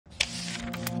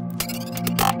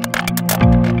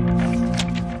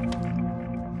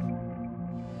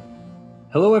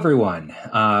Hello, everyone.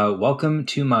 Welcome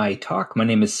to my talk. My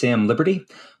name is Sam Liberty.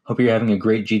 Hope you're having a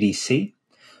great GDC.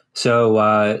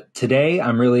 So today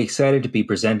I'm really excited to be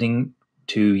presenting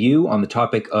to you on the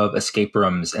topic of escape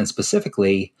rooms and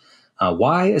specifically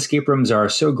why escape rooms are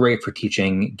so great for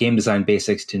teaching game design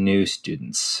basics to new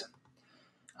students.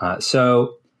 First,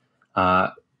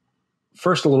 a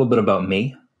little bit about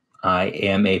me. I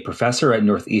am a professor at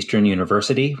Northeastern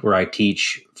University where I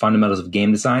teach fundamentals of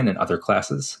game design and other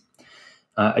classes.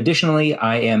 Additionally,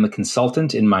 I am a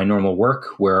consultant in my normal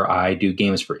work where I do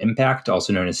games for impact,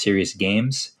 also known as serious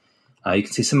games. You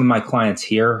can see some of my clients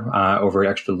here over at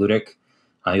Extra Ludic.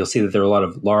 You'll see that there are a lot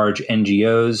of large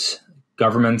NGOs,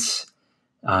 governments,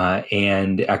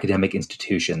 and academic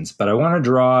institutions. But I want to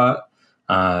draw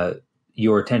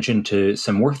your attention to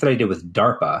some work that I did with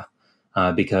DARPA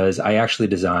because I actually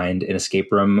designed an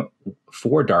escape room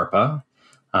for DARPA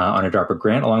on a DARPA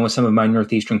grant along with some of my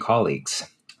Northeastern colleagues.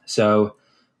 So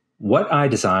what I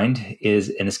designed is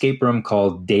an escape room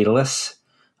called Daedalus.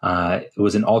 It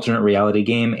was an alternate reality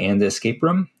game and the escape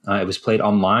room. It was played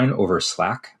online over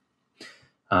Slack.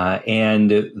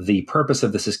 And the purpose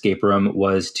of this escape room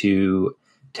was to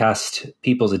test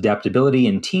people's adaptability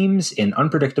in teams in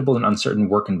unpredictable and uncertain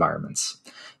work environments.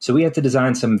 So we had to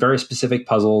design some very specific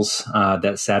puzzles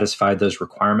that satisfied those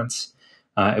requirements.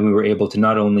 And we were able to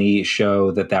not only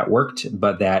show that that worked,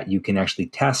 but that you can actually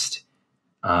test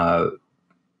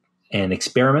an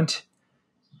experiment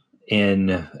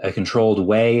in a controlled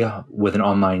way with an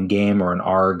online game or an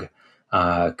ARG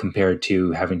compared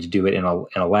to having to do it in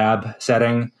a lab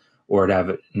setting or to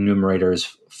have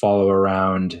enumerators follow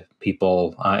around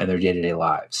people in their day-to-day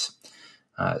lives.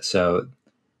 So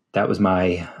that was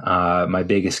my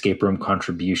big escape room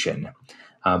contribution.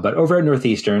 But over at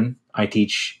Northeastern, I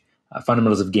teach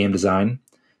fundamentals of game design.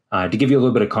 To give you a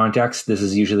little bit of context, this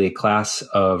is usually a class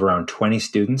of around 20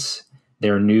 students.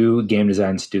 They're new game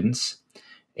design students.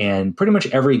 And pretty much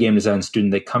every game design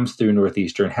student that comes through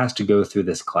Northeastern has to go through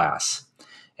this class.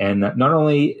 And not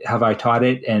only have I taught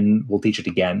it and will teach it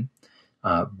again,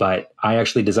 but I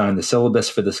actually designed the syllabus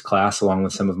for this class along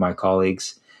with some of my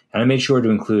colleagues. And I made sure to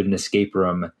include an escape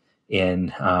room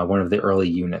in one of the early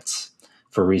units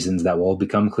for reasons that will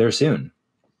become clear soon.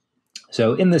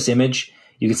 So in this image,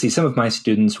 you can see some of my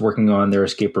students working on their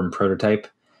escape room prototype.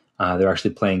 They're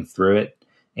actually playing through it.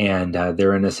 And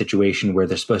they're in a situation where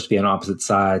they're supposed to be on opposite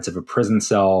sides of a prison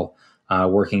cell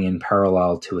working in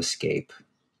parallel to escape.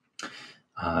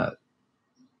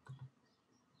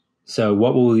 So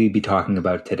what will we be talking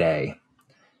about today?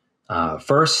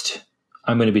 First,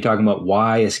 I'm going to be talking about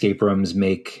why escape rooms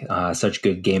make such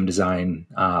good game design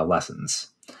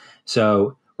lessons.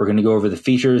 So we're going to go over the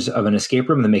features of an escape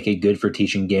room that make it good for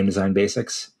teaching game design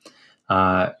basics.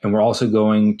 And we're also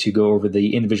going to go over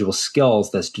the individual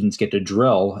skills that students get to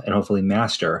drill and hopefully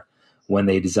master when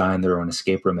they design their own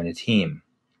escape room in a team.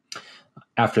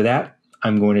 After that,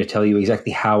 I'm going to tell you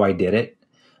exactly how I did it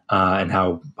and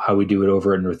how we do it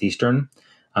over at Northeastern,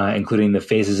 including the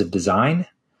phases of design,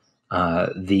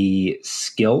 the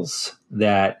skills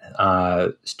that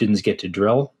students get to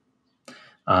drill,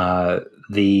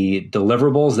 the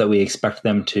deliverables that we expect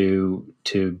them to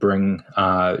bring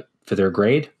for their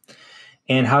grade,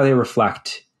 and how they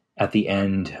reflect at the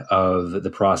end of the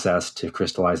process to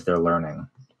crystallize their learning.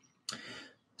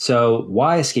 So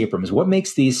why escape rooms? What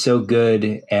makes these so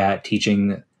good at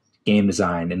teaching game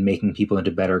design and making people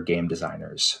into better game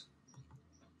designers?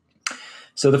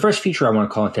 So the first feature I want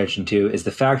to call attention to is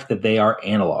the fact that they are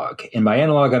analog. And by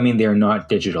analog, I mean they're not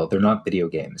digital. They're not video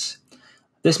games.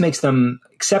 This makes them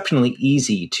exceptionally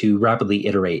easy to rapidly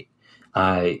iterate.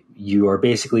 You are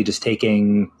basically just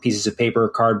taking pieces of paper,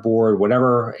 cardboard,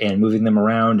 whatever, and moving them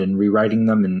around and rewriting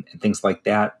them and things like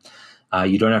that.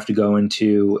 You don't have to go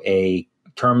into a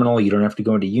terminal. You don't have to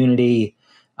go into Unity.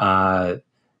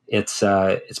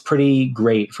 It's pretty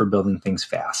great for building things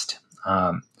fast.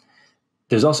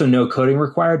 There's also no coding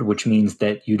required, which means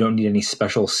that you don't need any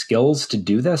special skills to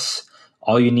do this.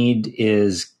 All you need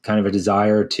is kind of a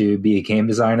desire to be a game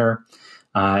designer.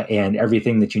 And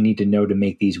everything that you need to know to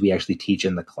make these, we actually teach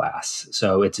in the class.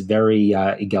 So it's very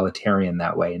egalitarian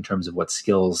that way in terms of what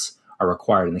skills are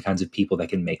required and the kinds of people that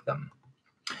can make them.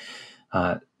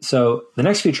 So the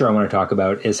next feature I want to talk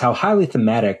about is how highly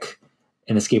thematic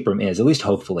an escape room is, at least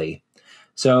hopefully.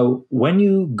 So when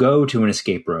you go to an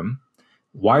escape room,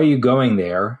 why are you going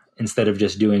there instead of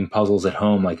just doing puzzles at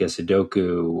home like a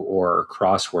Sudoku or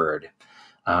crossword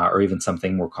or even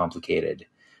something more complicated?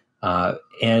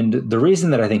 And the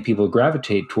reason that I think people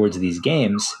gravitate towards these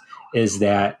games is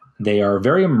that they are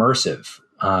very immersive.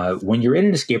 When you're in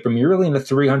an escape room, you're really in a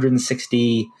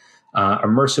 360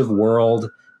 immersive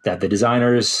world that the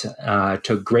designers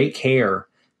took great care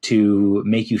to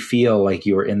make you feel like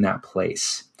you were in that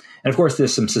place. And of course,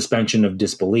 there's some suspension of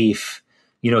disbelief.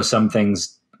 Some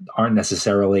things aren't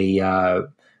necessarily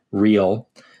real,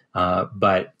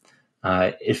 but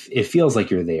it feels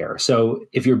like you're there. So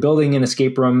if you're building an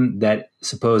escape room that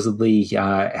supposedly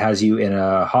has you in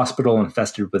a hospital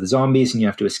infested with zombies and you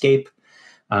have to escape,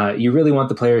 you really want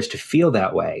the players to feel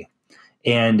that way.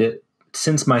 And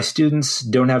since my students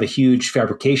don't have a huge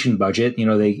fabrication budget,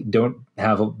 they don't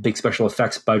have a big special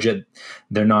effects budget,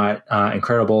 they're not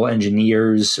incredible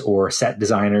engineers or set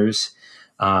designers,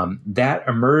 that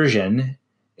immersion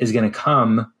is going to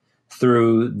come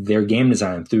through their game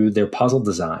design, through their puzzle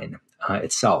design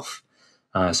itself.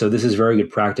 So this is very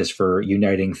good practice for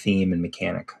uniting theme and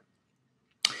mechanic.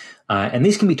 And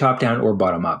these can be top-down or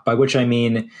bottom-up, by which I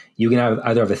mean you can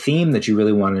either have a theme that you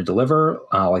really want to deliver,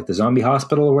 like the zombie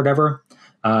hospital or whatever,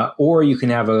 or you can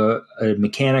have a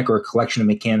mechanic or a collection of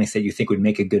mechanics that you think would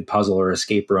make a good puzzle or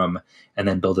escape room, and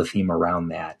then build a theme around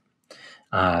that.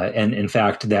 And in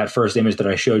fact, that first image that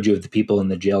I showed you of the people in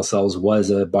the jail cells was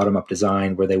a bottom-up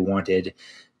design where they wanted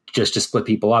just to split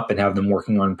people up and have them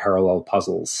working on parallel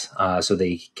puzzles. So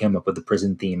they came up with the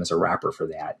prison theme as a wrapper for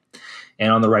that.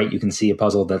 And on the right, you can see a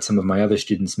puzzle that some of my other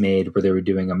students made where they were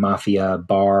doing a mafia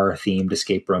bar themed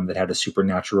escape room that had a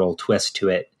supernatural twist to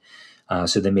it.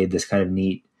 So they made this kind of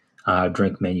neat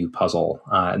drink menu puzzle.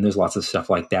 And there's lots of stuff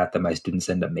like that my students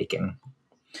end up making.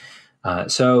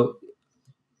 So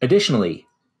additionally,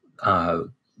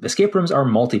 escape rooms are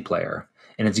multiplayer,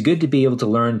 and it's good to be able to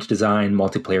learn to design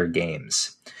multiplayer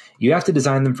games. You have to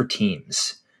design them for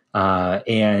teams,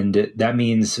 and that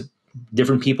means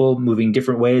different people moving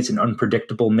different ways in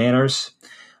unpredictable manners.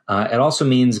 It also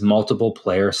means multiple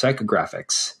player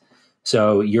psychographics.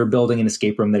 So you're building an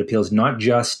escape room that appeals not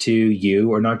just to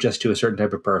you or not just to a certain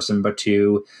type of person, but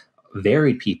to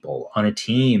varied people on a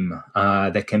team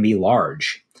that can be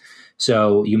large.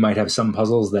 So you might have some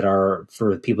puzzles that are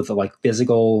for people that like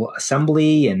physical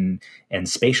assembly and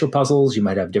spatial puzzles. You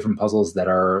might have different puzzles that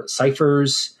are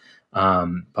ciphers,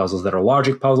 puzzles that are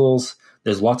logic puzzles.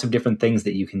 There's lots of different things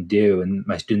that you can do, and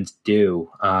my students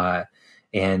do.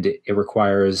 And it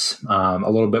requires a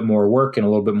little bit more work and a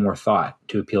little bit more thought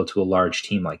to appeal to a large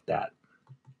team like that.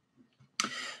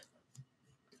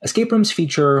 Escape rooms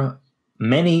feature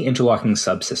many interlocking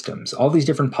subsystems. All these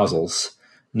different puzzles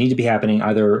need to be happening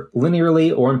either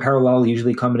linearly or in parallel,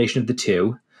 usually a combination of the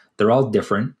two. They're all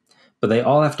different, but they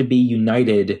all have to be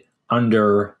united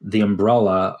under the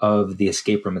umbrella of the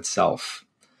escape room itself.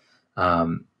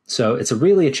 So it's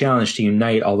really a challenge to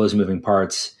unite all those moving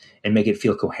parts and make it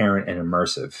feel coherent and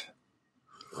immersive.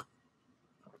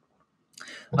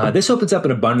 This opens up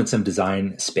an abundance of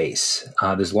design space.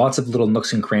 There's lots of little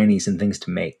nooks and crannies and things to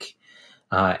make.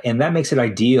 And that makes it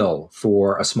ideal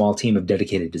for a small team of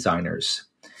dedicated designers.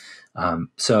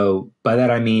 So by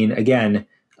that I mean, again,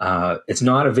 it's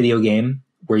not a video game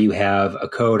where you have a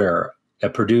coder, a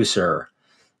producer,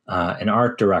 an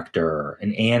art director,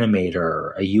 an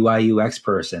animator, a UI UX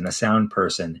person, a sound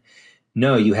person.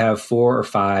 No, you have 4 or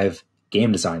 5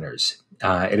 game designers.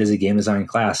 It is a game design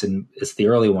class, and it's the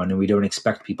early one, and we don't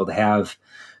expect people to have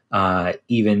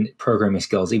even programming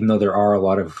skills, even though there are a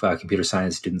lot of computer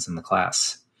science students in the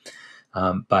class.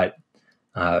 But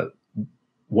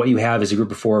what you have is a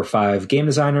group of 4 or 5 game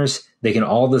designers. They can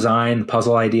all design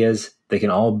puzzle ideas. They can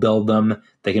all build them.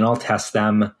 They can all test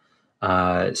them.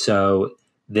 So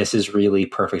this is really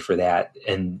perfect for that.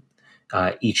 And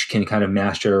each can kind of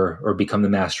master or become the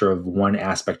master of one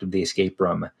aspect of the escape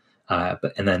room.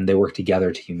 And then they work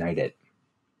together to unite it.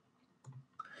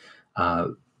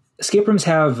 Escape rooms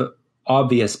have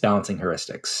obvious balancing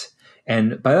heuristics.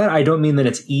 And by that, I don't mean that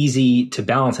it's easy to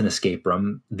balance an escape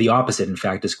room. The opposite, in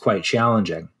fact, is quite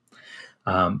challenging.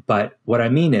 But what I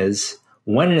mean is,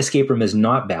 when an escape room is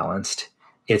not balanced,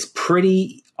 it's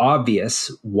pretty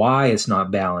obvious why it's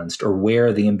not balanced or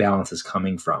where the imbalance is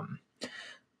coming from.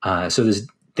 So there's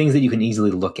things that you can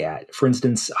easily look at. For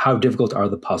instance, how difficult are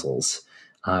the puzzles?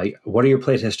 What are your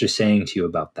playtesters saying to you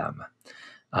about them?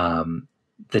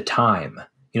 The time.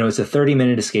 It's a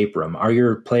 30-minute escape room. Are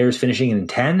your players finishing it in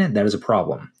 10? That is a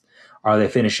problem. Are they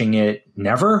finishing it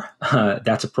never?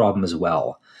 That's a problem as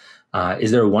well.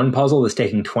 Is there one puzzle that's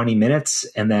taking 20 minutes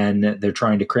and then they're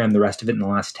trying to cram the rest of it in the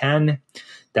last 10?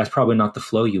 That's probably not the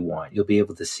flow you want. You'll be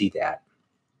able to see that.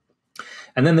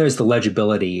 And then there's the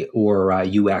legibility or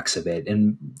UX of it.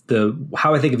 And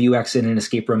how I think of UX in an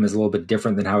escape room is a little bit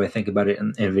different than how I think about it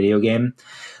in a video game.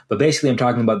 But basically, I'm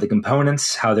talking about the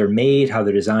components, how they're made, how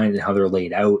they're designed, and how they're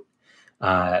laid out.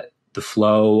 the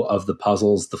flow of the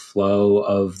puzzles, the flow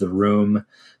of the room,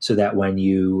 so that when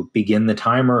you begin the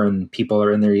timer and people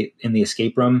are in the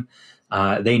escape room,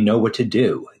 they know what to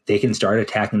do. They can start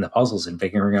attacking the puzzles and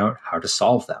figuring out how to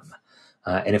solve them.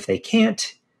 And if they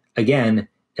can't, again,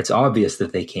 it's obvious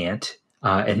that they can't,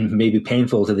 and maybe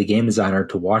painful to the game designer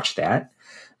to watch that,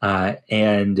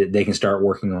 and they can start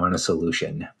working on a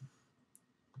solution.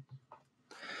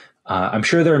 I'm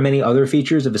sure there are many other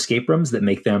features of escape rooms that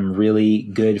make them really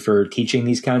good for teaching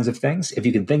these kinds of things. If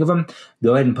you can think of them,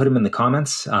 go ahead and put them in the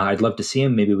comments. I'd love to see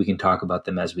them. Maybe we can talk about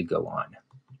them as we go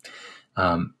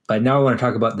on. But now I want to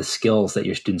talk about the skills that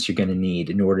your students are going to need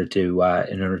in order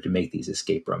to make these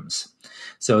escape rooms.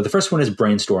 So the first one is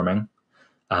brainstorming.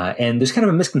 And there's kind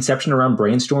of a misconception around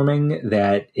brainstorming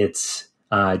that it's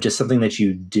just something that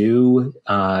you do.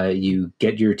 You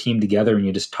get your team together and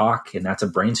you just talk, and that's a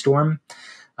brainstorm.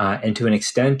 And to an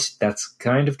extent, that's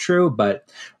kind of true,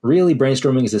 but really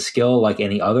brainstorming is a skill like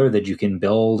any other that you can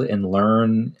build and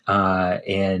learn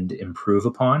and improve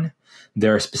upon.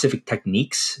 There are specific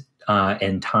techniques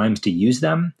and times to use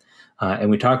them. And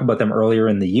we talked about them earlier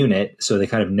in the unit, so they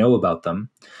kind of know about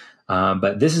them.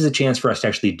 But this is a chance for us to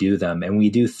actually do them. And we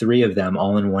do 3 of them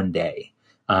all in one day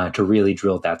to really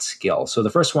drill that skill. So the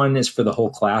first one is for the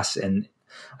whole class, and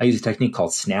I use a technique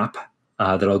called SNAP.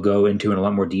 That I'll go into in a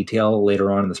lot more detail later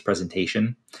on in this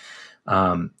presentation.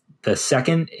 The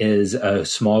second is a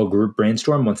small group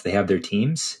brainstorm once they have their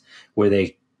teams, where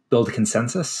they build a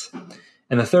consensus.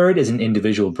 And the third is an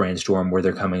individual brainstorm where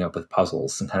they're coming up with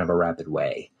puzzles in kind of a rapid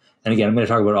way. And again, I'm going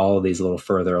to talk about all of these a little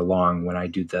further along when I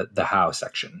do the how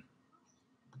section.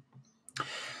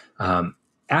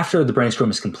 After the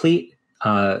brainstorm is complete,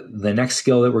 the next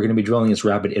skill that we're going to be drilling is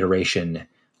rapid iteration,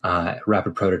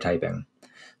 rapid prototyping.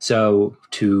 So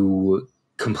to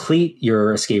complete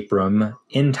your escape room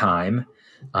in time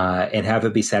and have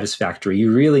it be satisfactory,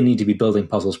 you really need to be building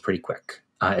puzzles pretty quick.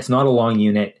 It's not a long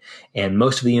unit, and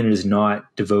most of the unit is not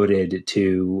devoted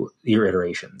to your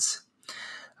iterations.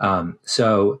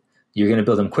 So you're going to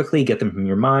build them quickly, get them from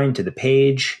your mind to the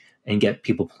page, and get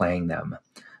people playing them.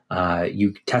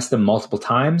 You test them multiple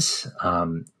times.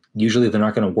 Usually they're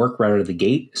not going to work right out of the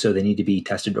gate, so they need to be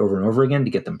tested over and over again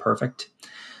to get them perfect.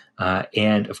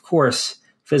 And of course,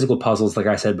 physical puzzles, like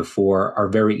I said before, are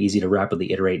very easy to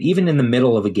rapidly iterate. Even in the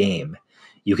middle of a game,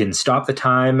 you can stop the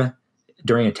time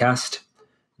during a test,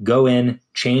 go in,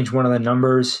 change one of the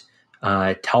numbers,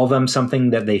 tell them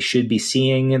something that they should be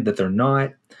seeing that they're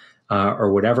not,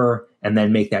 or whatever, and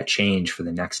then make that change for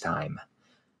the next time.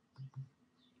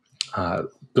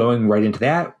 Going right into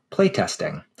that,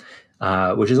 playtesting,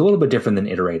 which is a little bit different than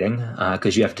iterating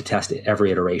because you have to test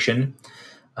every iteration.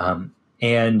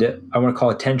 And I want to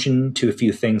call attention to a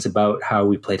few things about how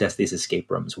we playtest these escape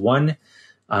rooms. One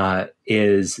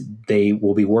is they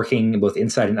will be working both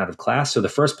inside and out of class. So the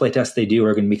first playtests they do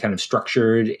are going to be kind of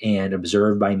structured and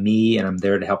observed by me, and I'm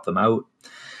there to help them out.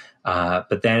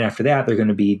 But then after that, they're going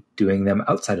to be doing them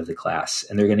outside of the class,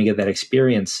 and they're going to get that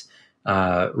experience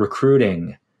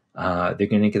recruiting. They're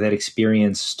going to get that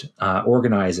experience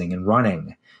organizing and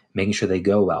running, making sure they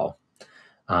go well.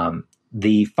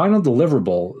 The final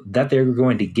deliverable that they're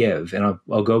going to give, and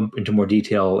I'll go into more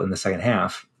detail in the second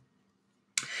half,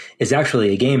 is actually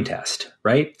a game test,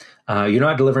 right? You're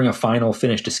not delivering a final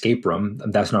finished escape room.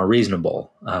 That's not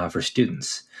reasonable for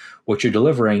students. What you're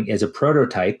delivering is a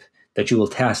prototype that you will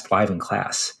test live in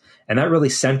class. And that really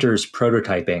centers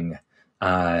prototyping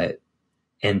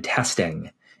and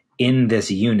testing in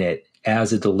this unit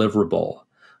as a deliverable,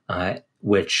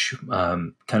 which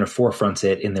kind of forefronts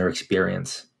it in their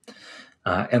experience.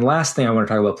 And last thing I want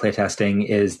to talk about playtesting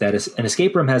is that an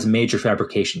escape room has major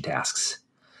fabrication tasks.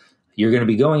 You're going to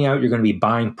be going out, you're going to be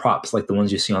buying props like the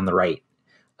ones you see on the right.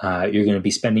 You're going to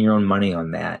be spending your own money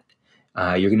on that.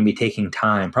 You're going to be taking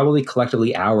time, probably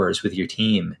collectively hours with your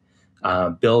team,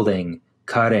 building,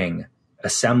 cutting,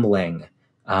 assembling,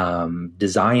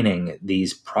 designing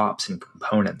these props and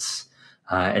components,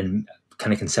 and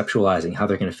kind of conceptualizing how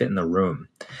they're going to fit in the room.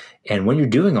 And when you're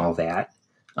doing all that,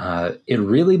 it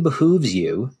really behooves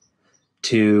you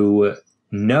to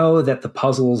know that the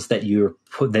puzzles that you've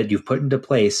put into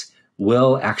place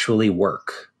will actually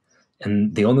work.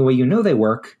 And the only way you know they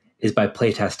work is by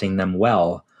playtesting them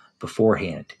well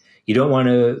beforehand. You don't want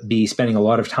to be spending a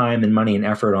lot of time and money and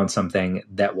effort on something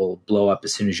that will blow up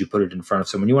as soon as you put it in front of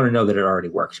someone. You want to know that it already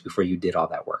works before you did all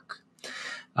that work.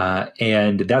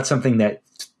 And that's something that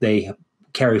they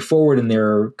carry forward in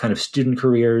their kind of student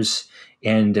careers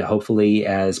and hopefully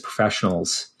as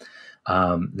professionals,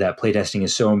 that playtesting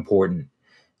is so important.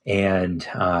 And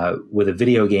with a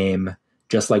video game,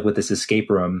 just like with this escape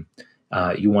room,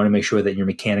 You want to make sure that your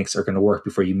mechanics are going to work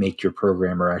before you make your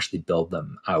program or actually build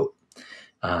them out.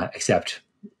 Except,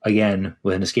 again,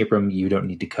 with an escape room, you don't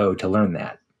need to code to learn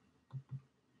that.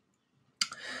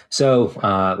 So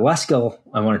the last skill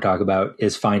I want to talk about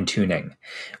is fine-tuning,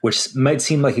 which might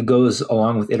seem like it goes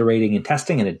along with iterating and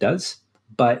testing, and it does.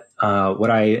 But what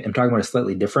I am talking about is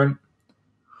slightly different.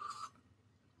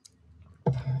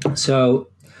 So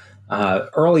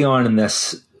early on in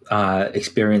this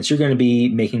experience, you're going to be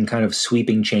making kind of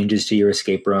sweeping changes to your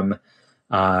escape room,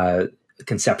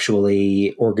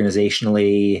 conceptually,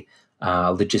 organizationally,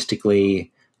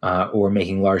 logistically, or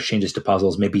making large changes to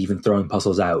puzzles, maybe even throwing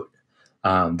puzzles out.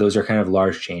 Those are kind of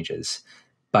large changes.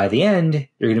 By the end,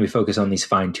 you're going to be focused on these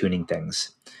fine-tuning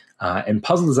things. And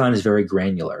puzzle design is very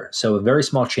granular. So a very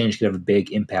small change can have a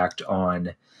big impact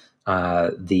on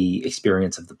the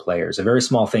experience of the players. A very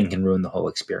small thing can ruin the whole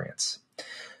experience.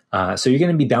 So you're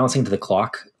going to be balancing to the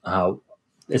clock.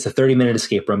 It's a 30-minute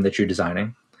escape room that you're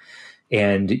designing.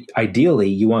 And ideally,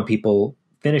 you want people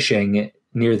finishing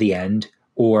near the end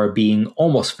or being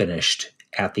almost finished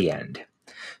at the end.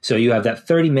 So you have that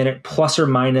 30-minute plus or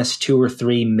minus 2 or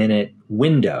 3 minute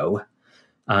window.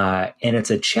 And it's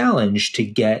a challenge to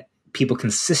get people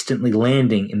consistently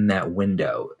landing in that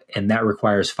window. And that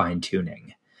requires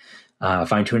fine-tuning.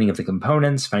 Fine-tuning of the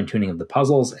components, fine-tuning of the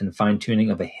puzzles, and fine-tuning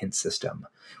of a hint system,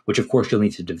 which of course you'll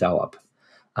need to develop.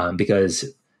 Because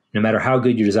no matter how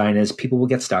good your design is, people will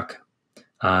get stuck.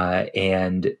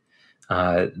 And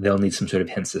they'll need some sort of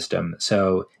hint system.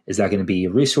 So is that going to be a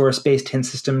resource-based hint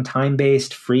system,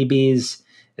 time-based, freebies?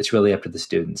 It's really up to the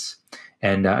students.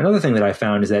 And another thing that I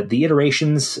found is that the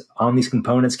iterations on these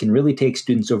components can really take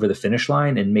students over the finish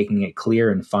line and making it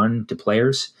clear and fun to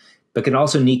players, but can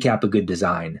also kneecap a good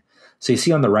design. So you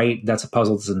see on the right, that's a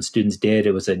puzzle that some students did.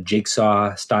 It was a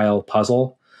jigsaw-style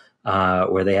puzzle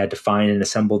where they had to find and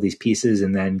assemble these pieces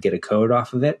and then get a code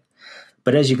off of it.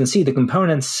 But as you can see, the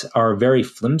components are very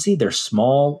flimsy. They're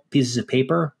small pieces of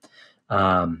paper,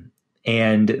 and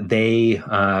they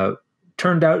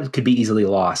turned out could be easily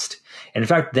lost. And in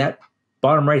fact, that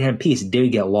bottom right-hand piece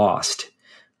did get lost.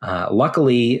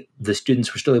 Luckily, the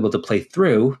students were still able to play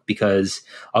through because,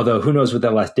 although who knows what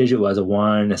that last digit was, a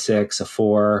 1, a 6, a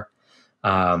 4,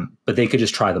 but they could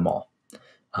just try them all.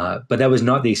 But that was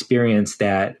not the experience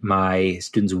that my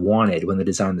students wanted when they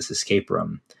designed this escape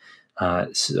room.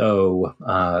 So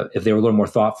if they were a little more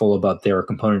thoughtful about their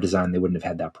component design, they wouldn't have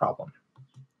had that problem.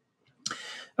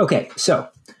 Okay, so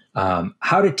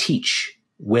how to teach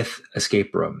with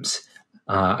escape rooms.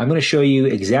 I'm going to show you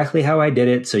exactly how I did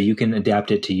it so you can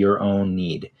adapt it to your own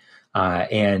need.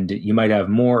 And you might have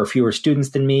more or fewer students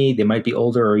than me. They might be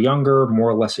older or younger, more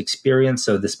or less experienced.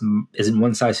 So this isn't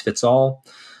one size fits all,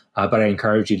 but I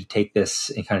encourage you to take this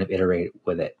and kind of iterate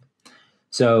with it.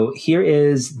 So here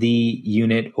is the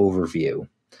unit overview.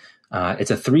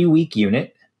 It's a 3-week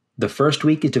unit. The first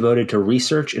week is devoted to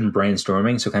research and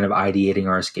brainstorming, so kind of ideating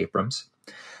our escape rooms.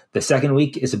 The second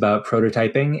week is about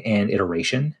prototyping and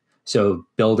iteration, so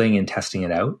building and testing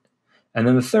it out. And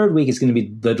then the third week is going to be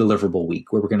the deliverable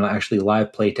week, where we're going to actually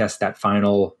live play test that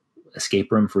final escape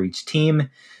room for each team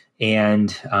and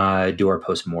do our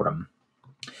postmortem.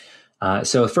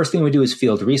 So the first thing we do is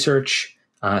field research.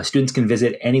 Students can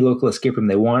visit any local escape room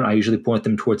they want. I usually point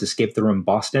them towards Escape the Room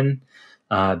Boston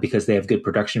because they have good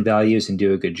production values and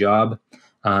do a good job.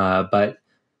 But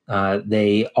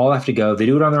they all have to go. They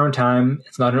do it on their own time.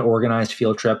 It's not an organized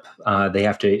field trip. They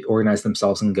have to organize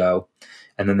themselves and go.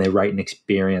 And then they write an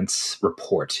experience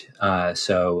report.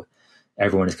 So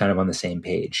everyone is kind of on the same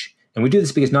page. And we do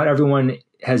this because not everyone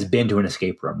has been to an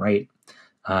escape room, right?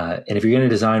 And if you're going to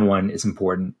design one, it's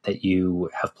important that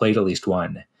you have played at least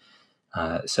one.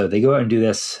 So they go out and do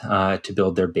this to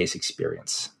build their base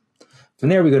experience. From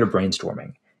there, we go to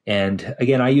brainstorming. And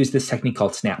again, I use this technique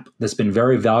called SNAP. That's been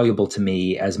very valuable to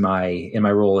me in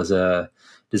my role as a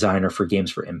designer for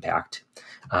Games for Impact.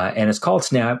 And it's called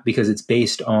SNAP because it's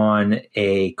based on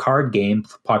a card game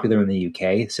popular in the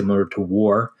UK, similar to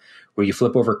War, where you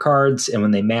flip over cards, and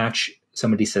when they match,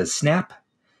 somebody says SNAP,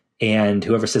 and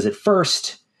whoever says it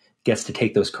first gets to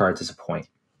take those cards as a point.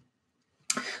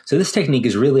 So this technique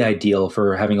is really ideal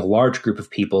for having a large group of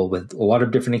people with a lot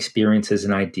of different experiences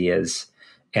and ideas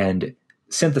and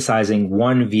synthesizing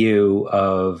one view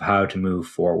of how to move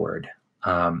forward.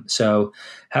 So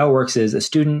how it works is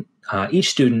each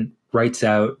student writes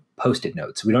out Post-it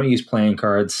notes. We don't use playing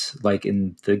cards like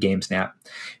in the game Snap.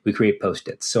 We create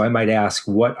Post-its. So I might ask,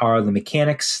 what are the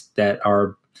mechanics that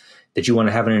you want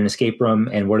to have in an escape room,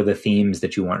 and what are the themes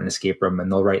that you want in an escape room?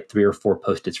 And they'll write 3 or 4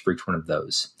 Post-its for each one of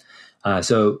those.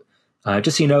 So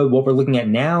Just so you know, what we're looking at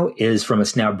now is from a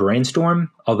Snap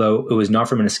brainstorm, although it was not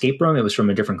from an escape room. It was from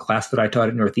a different class that I taught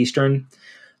at Northeastern.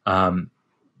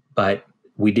 But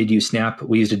we did use Snap.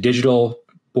 We used a digital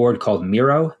board called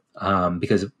Miro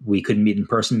because we couldn't meet in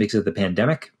person because of the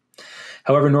pandemic.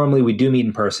 However, normally we do meet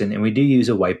in person, and we do use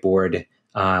a whiteboard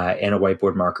and a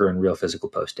whiteboard marker and real physical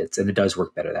Post-its, and it does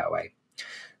work better that way.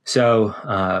 So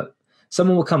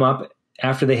someone will come up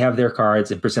after they have their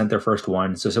cards and present their first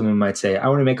one. So someone might say, I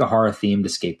want to make a horror-themed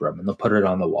escape room, and they'll put it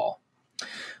on the wall.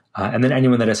 And then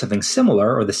anyone that has something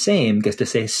similar or the same gets to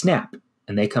say Snap,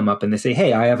 and they come up and they say,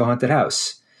 hey, I have a haunted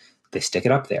house. They stick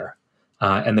it up there.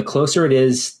 And the closer it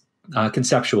is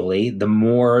conceptually, the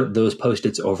more those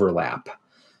Post-its overlap.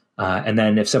 And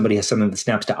then if somebody has something that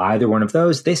snaps to either one of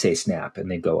those, they say Snap,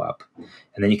 and they go up.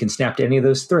 And then you can snap to any of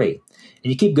those three.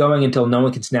 And you keep going until no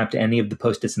one can snap to any of the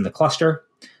Post-its in the cluster.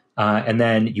 And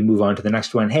then you move on to the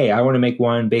next one. Hey, I want to make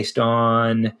one based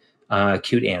on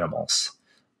cute animals.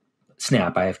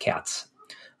 Snap, I have cats.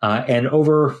 And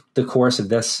over the course of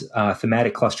this,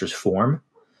 thematic clusters form.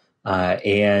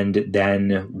 And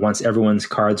then once everyone's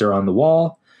cards are on the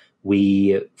wall,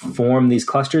 we form these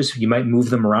clusters. You might move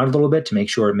them around a little bit to make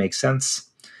sure it makes sense.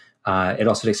 It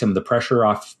also takes some of the pressure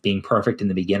off being perfect in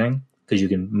the beginning because you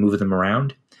can move them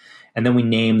around. And then we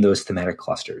name those thematic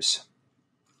clusters.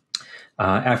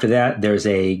 After that, there's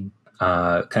a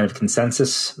kind of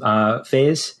consensus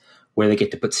phase where they get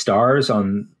to put stars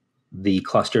on the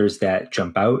clusters that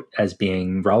jump out as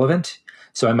being relevant.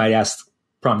 So I might ask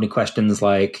prompting questions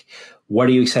like, what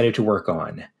are you excited to work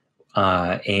on?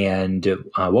 And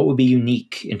what would be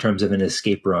unique in terms of an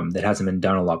escape room that hasn't been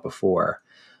done a lot before?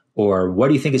 Or what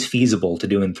do you think is feasible to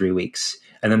do in 3 weeks?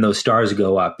 And then those stars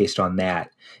go up based on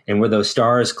that. And where those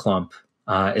stars clump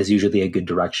is usually a good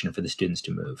direction for the students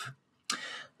to move.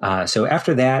 So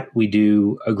after that, we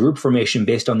do a group formation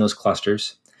based on those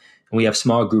clusters. And we have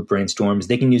small group brainstorms.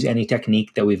 They can use any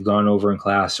technique that we've gone over in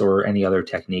class or any other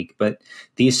technique. But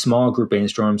these small group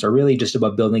brainstorms are really just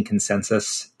about building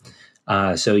consensus.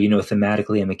 So you know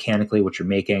thematically and mechanically what you're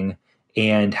making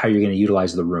and how you're going to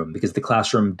utilize the room, because the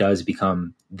classroom does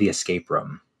become the escape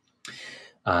room.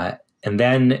 And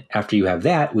then after you have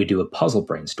that, we do a puzzle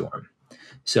brainstorm.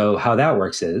 So how that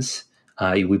works is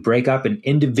we break up and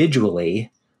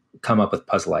individually come up with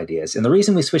puzzle ideas. And the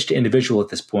reason we switch to individual at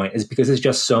this point is because it's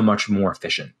just so much more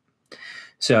efficient.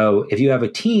 So if you have a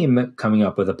team coming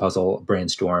up with a puzzle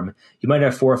brainstorm, you might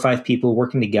have 4 or 5 people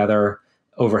working together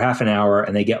over half an hour,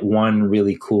 and they get one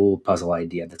really cool puzzle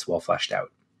idea that's well fleshed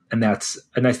out. And that's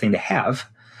a nice thing to have.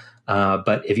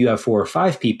 But if you have 4 or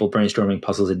 5 people brainstorming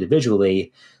puzzles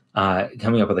individually,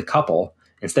 coming up with a couple,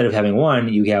 instead of having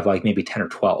one, you have like maybe 10 or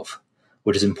 12,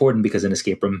 which is important because an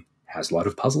escape room has a lot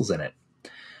of puzzles in it.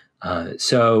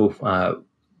 So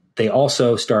they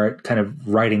also start kind of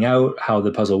writing out how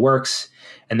the puzzle works,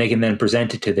 and they can then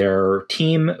present it to their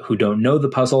team who don't know the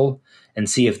puzzle and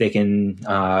see if they can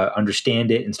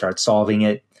understand it and start solving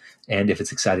it, and if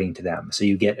it's exciting to them. So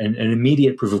you get an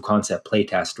immediate proof of concept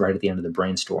playtest right at the end of the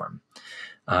brainstorm,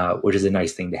 which is a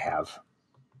nice thing to have.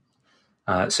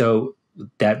 So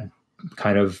that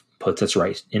kind of puts us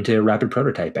right into rapid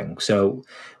prototyping. So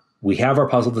we have our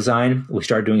puzzle design. We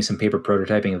start doing some paper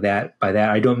prototyping of that. By that,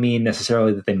 I don't mean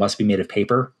necessarily that they must be made of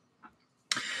paper,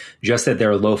 just that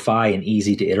they're lo-fi and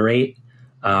easy to iterate.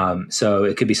 So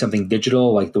it could be something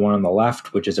digital like the one on the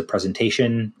left, which is a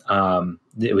presentation.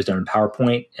 It was done in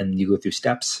PowerPoint and you go through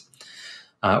steps.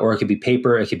 Or it could be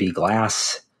paper, it could be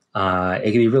glass. It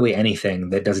could be really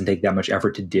anything that doesn't take that much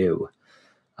effort to do.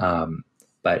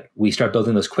 But we start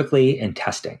building those quickly and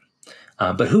testing.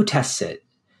 But who tests it?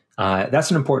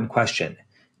 That's an important question,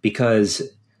 because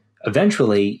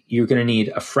eventually you're going to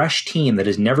need a fresh team that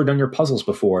has never done your puzzles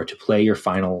before to play your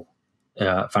final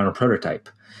prototype.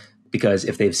 Because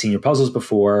if they've seen your puzzles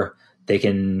before, they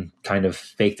can kind of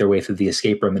fake their way through the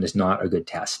escape room, and it's not a good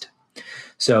test.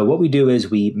 So what we do is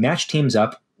we match teams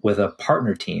up with a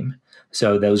partner team.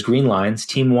 So those green lines,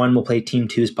 team 1 will play team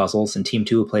 2's puzzles, and team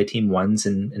 2 will play team 1's,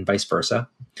 and vice versa.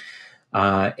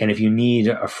 And if you need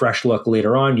a fresh look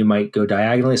later on, you might go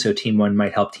diagonally. So team 1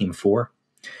 might help team 4.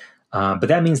 But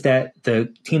that means that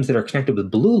the teams that are connected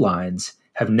with blue lines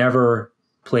have never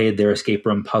played their escape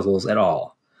room puzzles at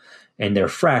all. And they're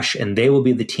fresh, and they will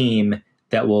be the team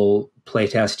that will play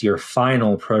test your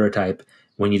final prototype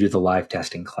when you do the live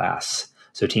testing class.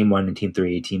 So team 1 and team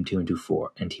 3, team 2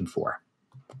 and team 4.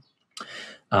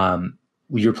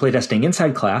 You're playtesting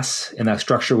inside class in that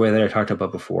structure way that I talked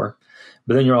about before,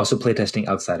 but then you're also playtesting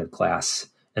outside of class.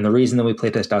 And the reason that we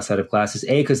playtest outside of class is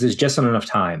because there's just not enough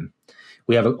time.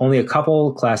 We have only a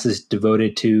couple classes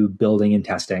devoted to building and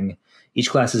testing. Each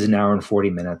class is an hour and 40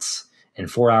 minutes.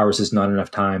 and 4 hours is not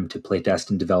enough time to playtest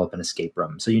and develop an escape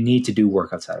room. So you need to do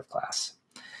work outside of class.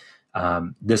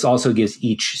 This also gives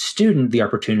each student the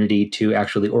opportunity to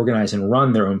actually organize and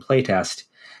run their own playtest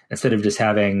instead of just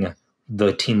having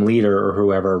the team leader or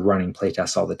whoever running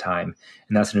playtests all the time.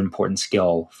 And that's an important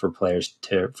skill for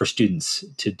students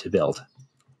to build.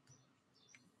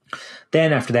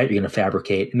 Then after that, you're going to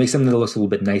fabricate. Make something that looks a little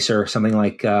bit nicer, something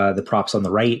like the props on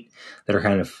the right that are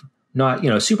kind of not,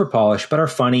 super polished, but are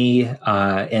funny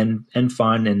and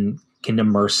fun and can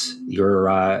immerse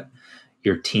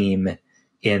your team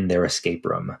in their escape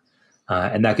room.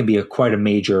 And that can be quite a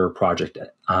major project,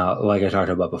 like I talked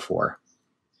about before.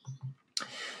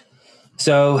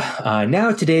 So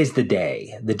now today's the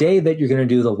day that you're going to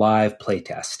do the live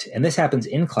playtest. And this happens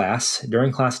in class,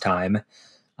 during class time.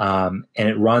 And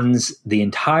it runs the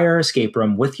entire escape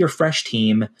room with your fresh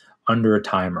team under a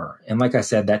timer. And like I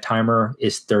said, that timer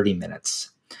is 30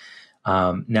 minutes.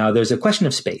 Now, there's a question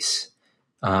of space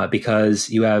because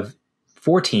you have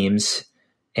 4 teams,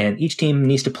 and each team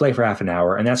needs to play for half an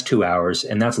hour, and that's 2 hours,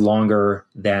 and that's longer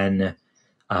than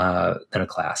a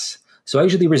class. So I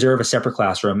usually reserve a separate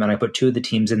classroom, and I put 2 of the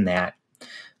teams in that.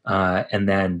 And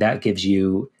then that gives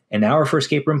you an hour for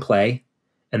escape room play,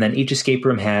 and then each escape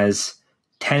room has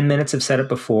 10 minutes of setup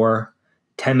before,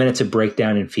 10 minutes of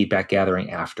breakdown and feedback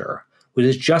gathering after, which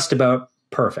is just about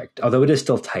perfect, although it is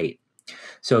still tight.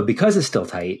 So because it's still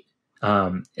tight,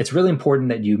 it's really important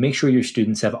that you make sure your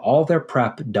students have all their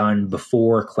prep done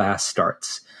before class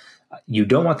starts. You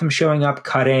don't want them showing up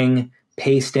cutting,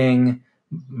 pasting,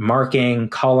 marking,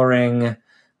 coloring,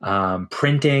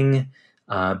 printing,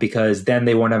 because then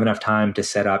they won't have enough time to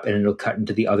set up and it'll cut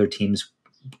into the other team's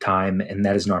time, and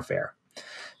that is not fair.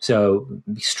 So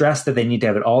stress that they need to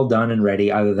have it all done and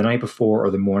ready either the night before or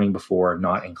the morning before,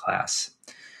 not in class.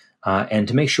 And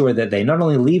to make sure that they not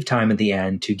only leave time at the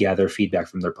end to gather feedback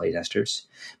from their playtesters,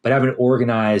 but have an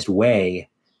organized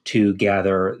way to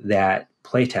gather that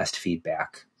playtest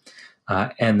feedback.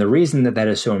 And the reason that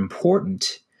is so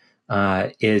important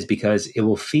is because it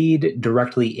will feed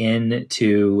directly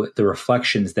into the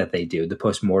reflections that they do, the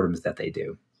postmortems that they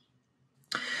do.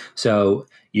 So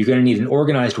you're going to need an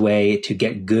organized way to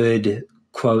get good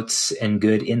quotes and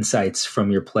good insights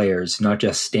from your players, not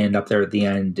just stand up there at the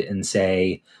end and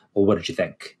say, well, what did you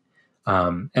think?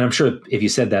 And I'm sure if you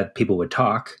said that, people would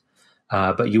talk,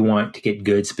 but you want to get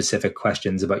good specific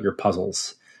questions about your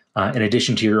puzzles, in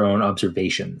addition to your own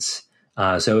observations.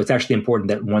 So it's actually important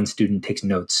that one student takes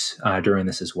notes during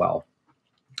this as well.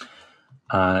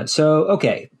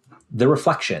 Okay, the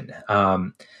reflection.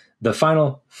 The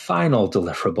final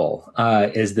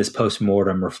deliverable is this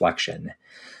postmortem reflection.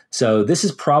 So this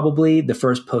is probably the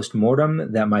first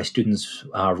postmortem that my students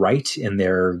write in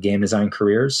their game design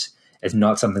careers. It's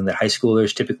not something that high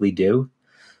schoolers typically do.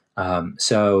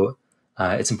 So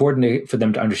it's important for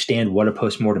them to understand what a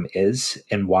postmortem is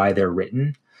and why they're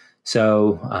written.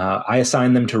 So I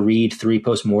assign them to read 3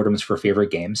 postmortems for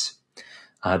favorite games.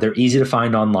 They're easy to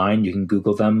find online. You can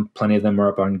Google them. Plenty of them are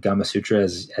up on Gamasutra,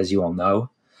 as you all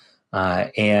know.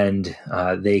 And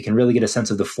they can really get a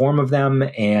sense of the form of them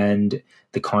and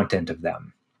the content of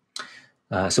them.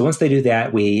 So once they do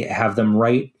that, we have them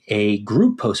write a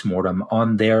group postmortem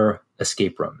on their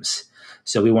escape rooms.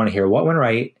 So we want to hear what went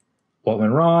right, what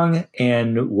went wrong,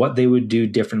 and what they would do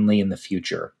differently in the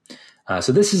future.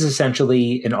 So this is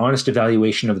essentially an honest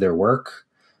evaluation of their work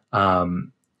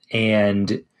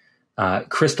and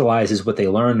crystallizes what they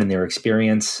learned in their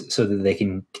experience so that they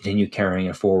can continue carrying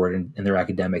it forward in their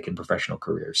academic and professional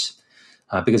careers.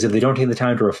 Because if they don't take the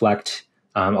time to reflect,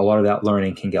 a lot of that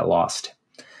learning can get lost.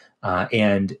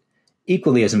 And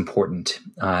equally as important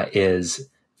is,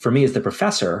 for me as the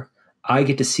professor, I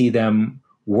get to see them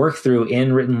work through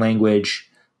in written language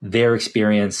their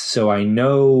experience, so I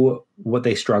know what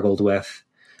they struggled with.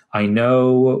 I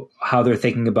know how they're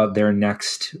thinking about their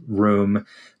next room.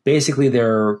 Basically,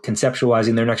 they're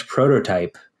conceptualizing their next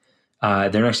prototype,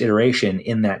 their next iteration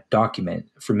in that document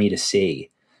for me to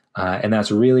see. And that's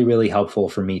really, really helpful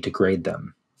for me to grade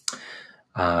them.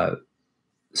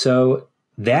 So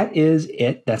that is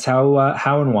it. That's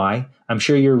how and why. I'm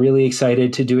sure you're really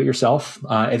excited to do it yourself.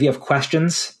 If you have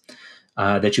questions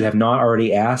that you have not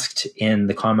already asked in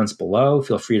the comments below,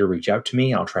 feel free to reach out to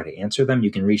me. I'll try to answer them.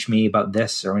 You can reach me about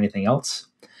this or anything else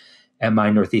at my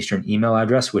Northeastern email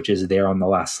address, which is there on the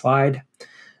last slide.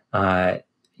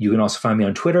 You can also find me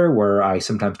on Twitter, where I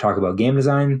sometimes talk about game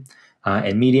design,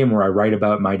 and Medium, where I write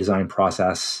about my design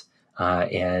process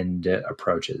and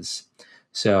approaches.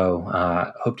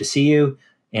 So hope to see you,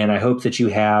 and I hope that you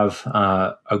have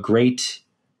a great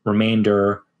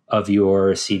remainder of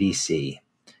your CDC.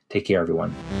 Take care,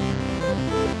 everyone.